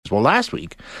Well, last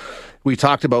week we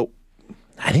talked about,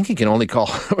 I think you can only call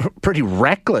pretty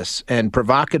reckless and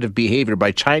provocative behavior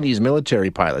by Chinese military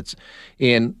pilots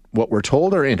in what we're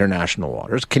told are international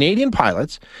waters. Canadian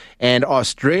pilots and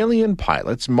Australian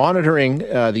pilots monitoring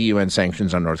the UN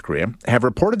sanctions on North Korea have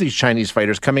reported these Chinese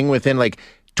fighters coming within like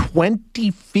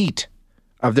 20 feet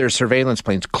of their surveillance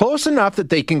planes, close enough that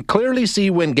they can clearly see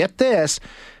when, get this,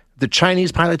 the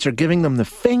Chinese pilots are giving them the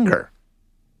finger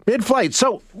mid-flight.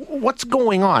 So what's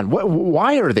going on?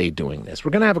 Why are they doing this? We're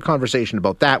going to have a conversation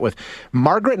about that with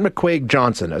Margaret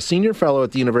McCuaig-Johnston, a senior fellow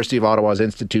at the University of Ottawa's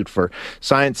Institute for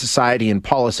Science, Society and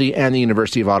Policy and the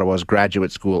University of Ottawa's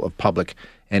Graduate School of Public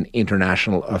and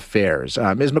International Affairs.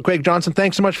 Ms. McCuaig-Johnston,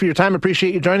 thanks so much for your time.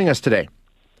 Appreciate you joining us today.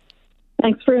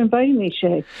 Thanks for inviting me,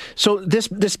 Shay. So this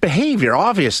behavior,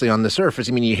 obviously on the surface,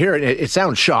 I mean, you hear it, it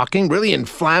sounds shocking, really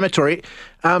inflammatory.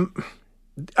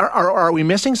 Are we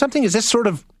missing something? Is this sort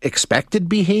of expected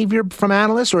behavior from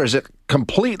analysts, or is it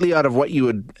completely out of what you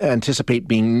would anticipate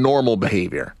being normal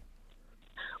behavior?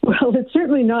 Well, it's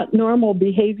certainly not normal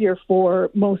behavior for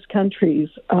most countries,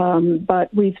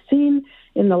 but we've seen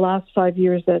in the last 5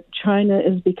 years that China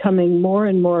is becoming more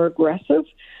and more aggressive.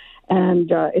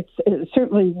 And it's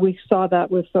certainly, we saw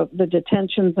that with the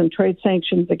detentions and trade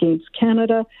sanctions against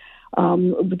Canada.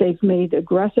 They've made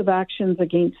aggressive actions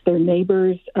against their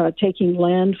neighbors, taking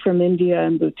land from India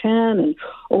and Bhutan and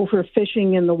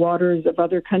overfishing in the waters of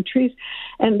other countries.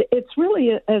 And it's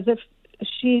really as if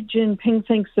Xi Jinping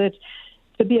thinks that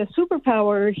to be a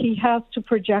superpower, he has to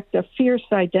project a fierce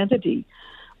identity.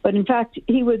 But in fact,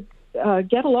 he would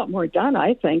get a lot more done,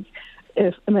 I think,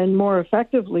 more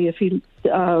effectively if he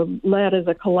led as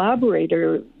a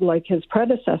collaborator like his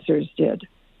predecessors did.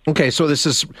 Okay, so this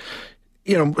is,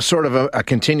 sort of a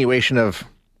continuation of,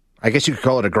 I guess you could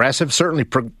call it aggressive, certainly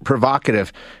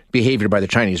provocative behavior by the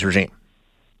Chinese regime.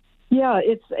 Yeah,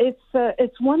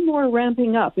 it's one more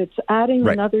ramping up. It's adding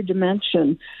another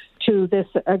dimension to this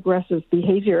aggressive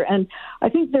behavior. And I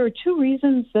think there are two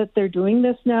reasons that they're doing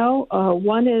this now.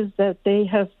 One is that they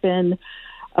have been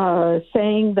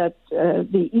saying that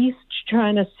the East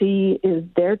China Sea is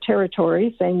their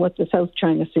territory, same with the South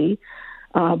China Sea,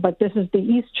 but this is the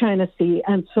East China Sea,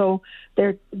 and so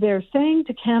they're saying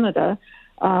to Canada,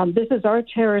 this is our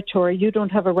territory, you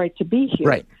don't have a right to be here.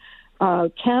 Right.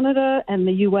 Canada and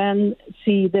the UN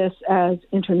see this as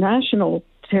international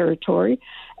territory,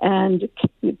 and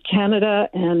Canada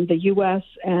and the US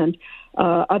and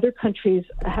other countries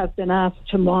have been asked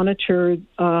to monitor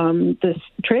this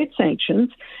trade sanctions,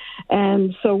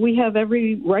 and so we have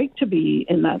every right to be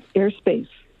in that airspace.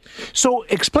 So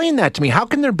explain that to me. How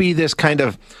can there be this kind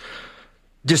of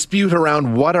dispute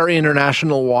around what are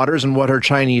international waters and what are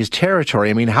Chinese territory?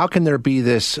 I mean, how can there be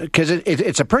this? Because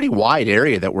it's a pretty wide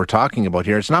area that we're talking about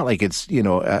here. It's not like it's,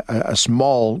 a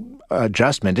small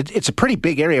adjustment. It's a pretty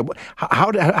big area.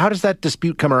 How does that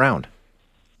dispute come around?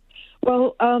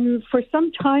 Well, for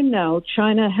some time now,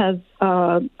 China has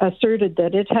asserted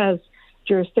that it has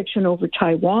jurisdiction over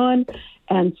Taiwan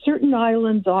and certain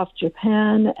islands off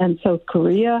Japan and South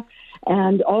Korea,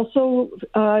 and also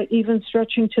even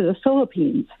stretching to the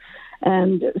Philippines.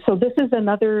 And so this is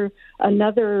another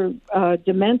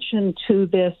dimension to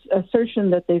this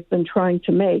assertion that they've been trying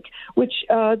to make, which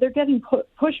they're getting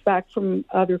pushback from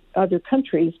other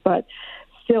countries, but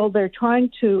still they're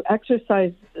trying to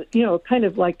exercise, kind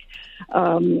of like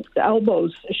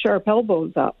sharp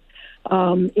elbows up.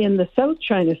 In the South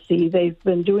China Sea, they've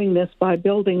been doing this by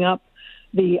building up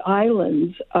the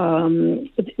islands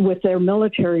with their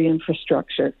military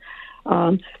infrastructure.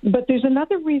 But there's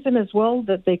another reason as well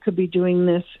that they could be doing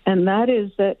this, and that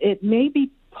is that it may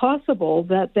be possible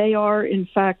that they are, in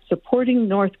fact, supporting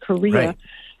North Korea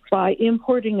by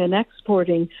importing and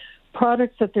exporting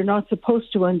products that they're not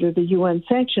supposed to under the UN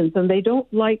sanctions, and they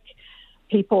don't like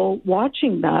people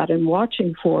watching that and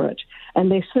watching for it,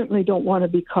 and they certainly don't want to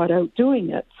be caught out doing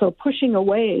it. So pushing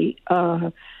away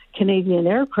Canadian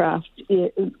aircraft,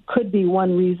 it could be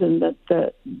one reason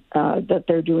that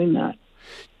they're doing that.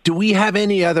 Do we have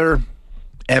any other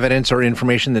evidence or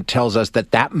information that tells us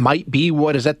that might be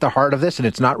what is at the heart of this, and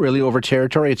it's not really over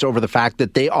territory, it's over the fact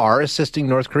that they are assisting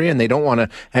North Korea and they don't want to,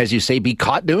 as you say, be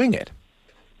caught doing it?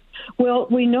 Well,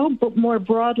 we know more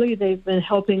broadly they've been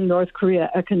helping North Korea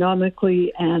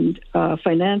economically and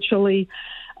financially.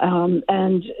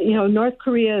 And, North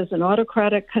Korea is an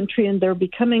autocratic country, and they're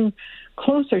becoming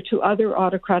closer to other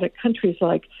autocratic countries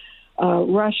like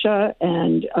Russia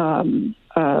and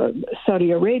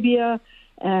Saudi Arabia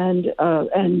and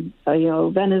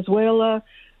Venezuela.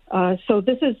 So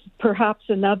this is perhaps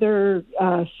another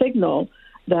signal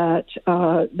that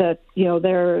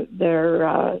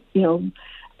they're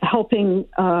helping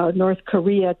North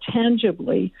Korea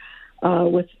tangibly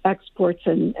with exports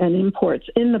and imports.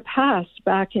 In the past,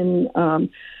 back in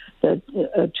the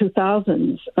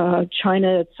 2000s,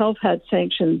 China itself had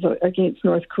sanctions against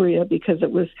North Korea because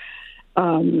it was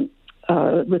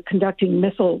conducting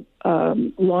missile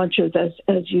launches,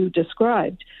 as you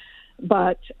described.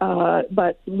 But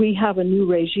we have a new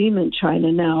regime in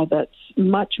China now that's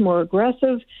much more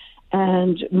aggressive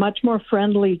and much more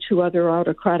friendly to other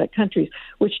autocratic countries,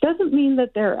 which doesn't mean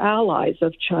that they're allies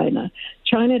of China.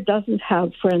 China doesn't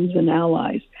have friends and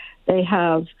allies. They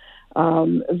have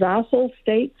vassal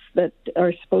states that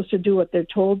are supposed to do what they're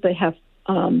told. They have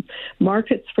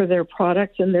markets for their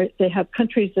products, and they have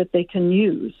countries that they can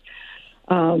use.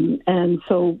 And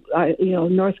so,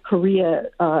 North Korea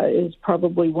is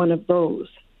probably one of those.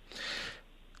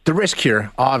 The risk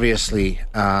here, obviously,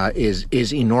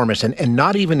 is enormous, and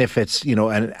not even if it's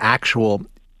an actual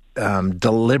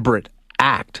deliberate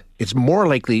act. It's more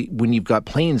likely when you've got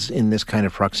planes in this kind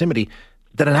of proximity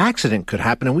that an accident could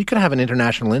happen, and we could have an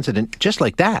international incident just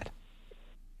like that.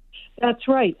 That's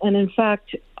right, and in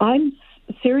fact, I'm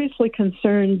seriously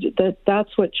concerned that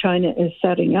that's what China is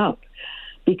setting up,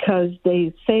 because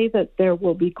they say that there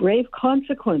will be grave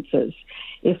consequences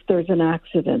if there's an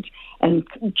accident, and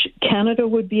Canada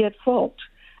would be at fault.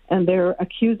 And they're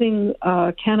accusing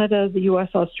Canada, the U.S.,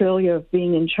 Australia of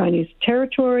being in Chinese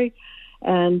territory,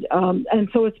 and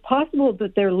so it's possible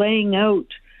that they're laying out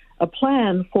a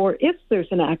plan for if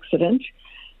there's an accident,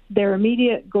 their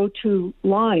immediate go-to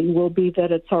line will be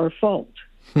that it's our fault.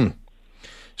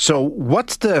 So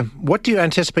what do you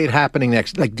anticipate happening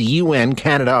next? Like the UN,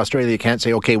 Canada, Australia can't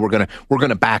say, okay, we're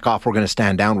gonna back off, we're gonna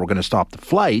stand down, we're gonna stop the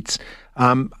flights.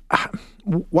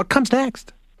 What comes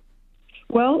next?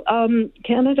 Well,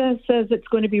 Canada says it's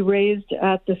going to be raised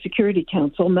at the Security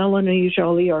Council. Melanie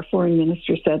Joly, our foreign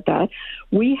minister, said that.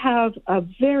 We have a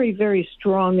very, very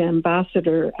strong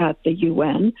ambassador at the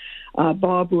UN,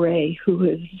 Bob Ray, who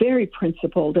is very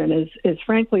principled and is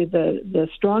frankly the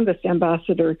strongest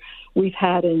ambassador we've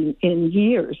had in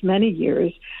years, many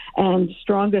years, and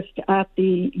strongest at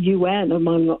the UN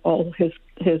among all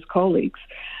his colleagues.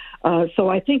 So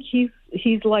I think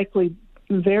he's likely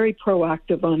very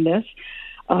proactive on this.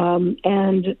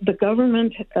 And the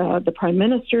government, the Prime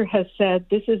Minister has said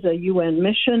this is a UN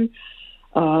mission,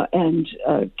 and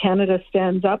Canada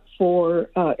stands up for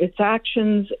its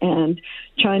actions, and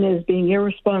China is being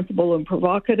irresponsible and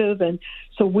provocative. And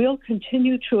so we'll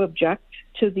continue to object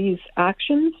to these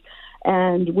actions,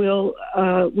 and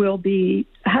we'll be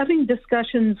having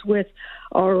discussions with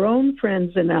our own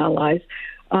friends and allies.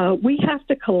 We have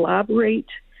to collaborate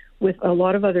with a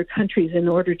lot of other countries in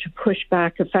order to push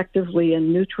back effectively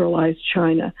and neutralize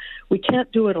China. We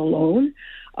can't do it alone.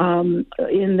 When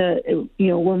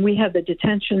we had the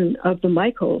detention of the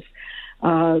Michaels,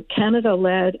 Canada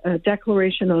led a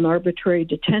declaration on arbitrary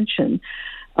detention,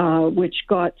 which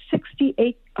got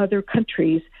 68 other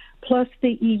countries plus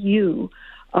the EU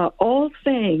all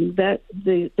saying that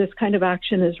this kind of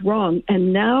action is wrong.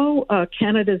 And now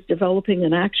Canada is developing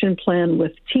an action plan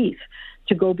with teeth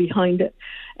to go behind it.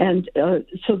 And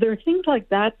so there are things like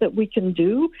that we can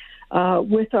do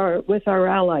with our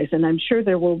allies, and I'm sure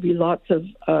there will be lots of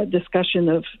discussion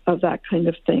of that kind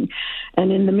of thing.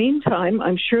 And in the meantime,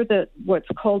 I'm sure that what's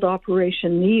called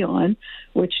Operation Neon,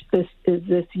 which is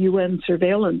this UN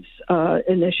surveillance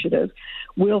initiative,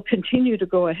 will continue to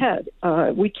go ahead.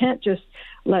 We can't just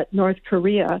let North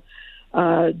Korea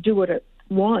do what it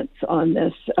wants on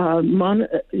this.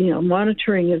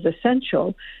 Monitoring is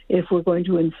essential if we're going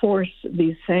to enforce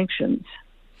these sanctions.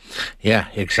 Yeah,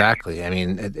 exactly. I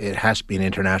mean, it has to be an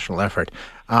international effort.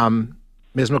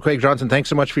 Ms. McCuaig-Johnston, thanks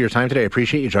so much for your time today. I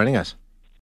appreciate you joining us.